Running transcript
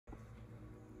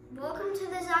Welcome to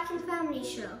the Zach and Family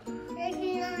Show.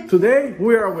 Today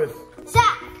we are with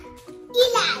Zach,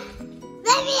 Eli,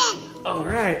 Vivian.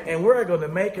 Alright, and we're gonna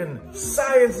make a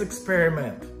science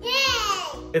experiment.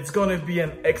 Yay! It's gonna be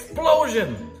an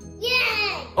explosion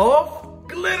Yay! of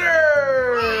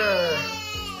glitter! Yay!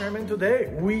 Experiment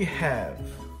today we have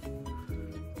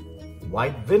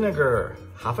white vinegar,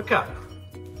 half a cup.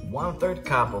 1/3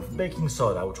 cup of baking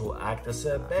soda, which will act as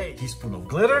a base. Teaspoon of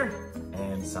glitter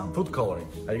and some food coloring.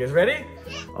 Are you guys ready?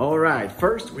 All right,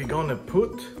 first we're gonna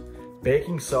put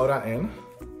baking soda in.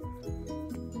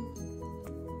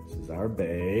 This is our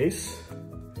base.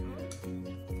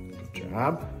 Good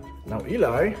job. Now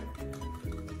Eli,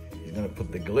 he's gonna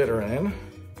put the glitter in.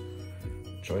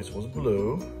 Choice was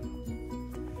blue.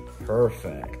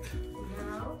 Perfect.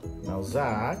 Now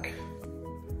Zach,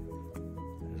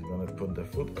 gonna put the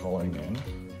food coloring in,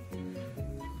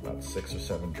 about 6 or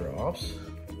 7 drops.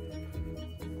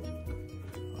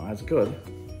 Oh, that's good.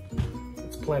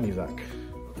 That's plenty, Zach.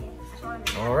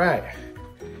 All right.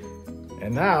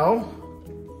 And now,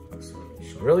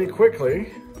 really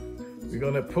quickly, we're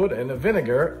gonna put in the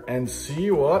vinegar and see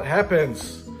what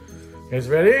happens. You guys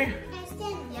ready?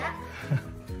 Yep.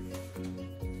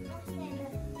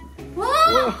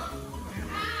 Whoa.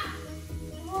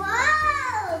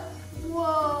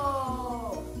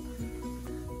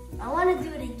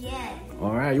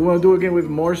 All right, you want to do it again with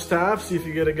more stuff? See if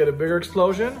you get a bigger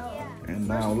explosion? Yeah. And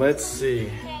now let's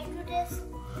see. Can I do this?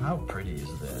 How pretty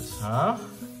is this, huh?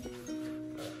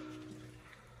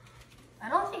 I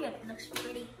don't think it looks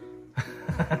pretty.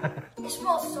 It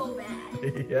smells so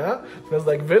bad. Yeah, smells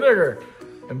like vinegar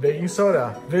and baking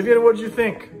soda. Vivian, what do you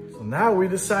think? So now we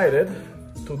decided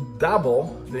to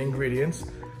double the ingredients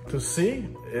to see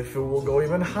if it will go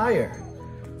even higher.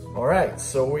 All right,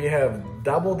 so we have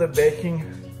double the baking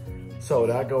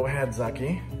soda. Go ahead,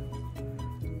 Zaki.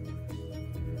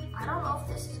 I don't know if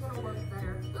this is gonna work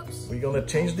better. Oops. We're gonna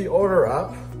change the order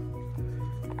up.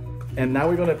 And now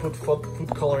we're gonna put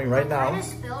food coloring right now. I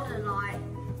just spilled a lot.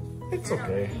 It's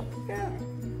okay. Yeah.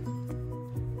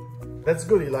 That's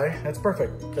good, Eli. That's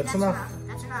perfect. That's enough.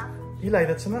 That's enough. Eli,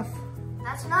 that's enough.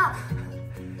 That's enough.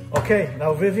 Okay,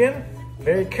 now Vivian,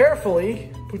 very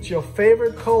carefully put your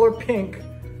favorite color pink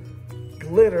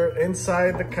glitter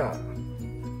inside the cup.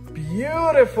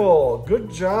 Beautiful, good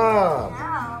job.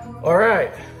 Now. All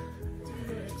right,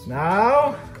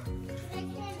 now,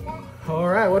 all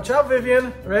right, watch out,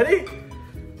 Vivian. Ready?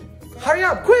 Hurry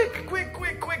up, quick, quick,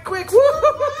 quick, quick, quick. Woo!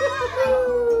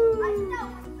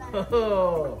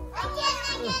 Oh.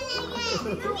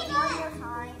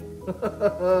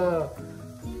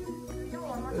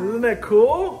 Isn't that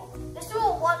cool? Let's do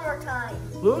it one more time.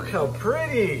 Look how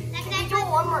pretty. Let's do it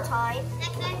one more time.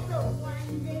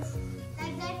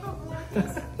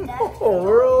 Oh,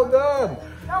 we're all done.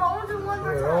 No, I want to do one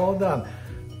more We're time. all done.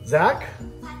 Zach,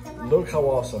 look how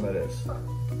awesome it is.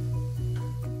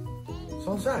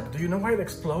 So Zach, do you know why it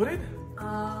exploded?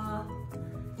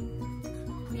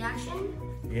 Reaction?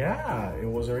 Yeah, it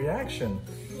was a reaction.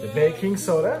 The baking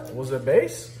soda was the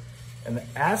base and the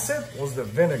acid was the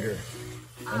vinegar.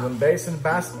 And when base and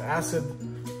acid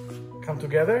come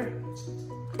together,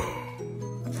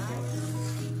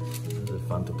 is it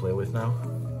fun to play with now?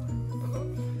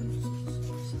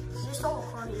 You're still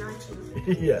recording, aren't you?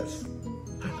 Yes.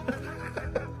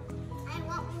 I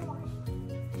want more.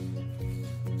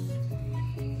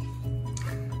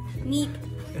 Meep.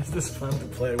 Is this fun to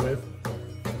play with?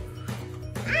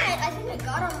 I think I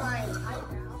got on my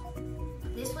eyebrow.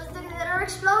 This was the glitter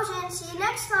explosion. See you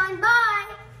next time. Bye.